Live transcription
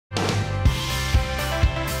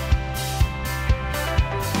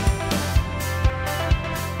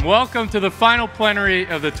Welcome to the final plenary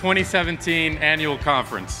of the 2017 annual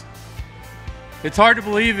conference. It's hard to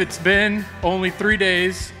believe it's been only 3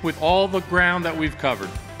 days with all the ground that we've covered.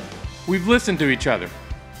 We've listened to each other,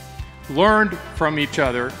 learned from each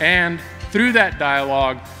other, and through that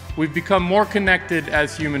dialogue, we've become more connected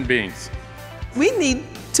as human beings. We need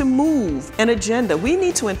to move an agenda. We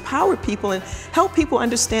need to empower people and help people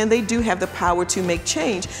understand they do have the power to make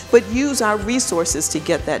change, but use our resources to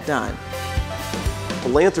get that done.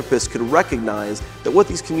 Philanthropists could recognize that what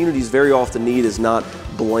these communities very often need is not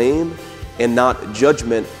blame and not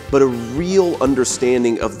judgment, but a real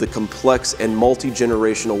understanding of the complex and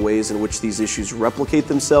multi-generational ways in which these issues replicate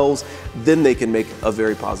themselves. Then they can make a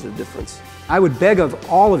very positive difference. I would beg of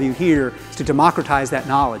all of you here to democratize that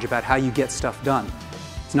knowledge about how you get stuff done.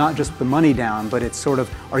 It's not just the money down, but it's sort of,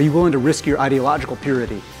 are you willing to risk your ideological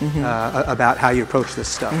purity about how you approach this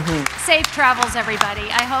stuff? Safe travels, everybody.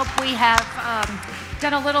 I hope we have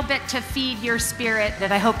done a little bit to feed your spirit,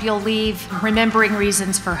 and I hope you'll leave remembering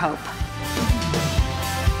reasons for hope.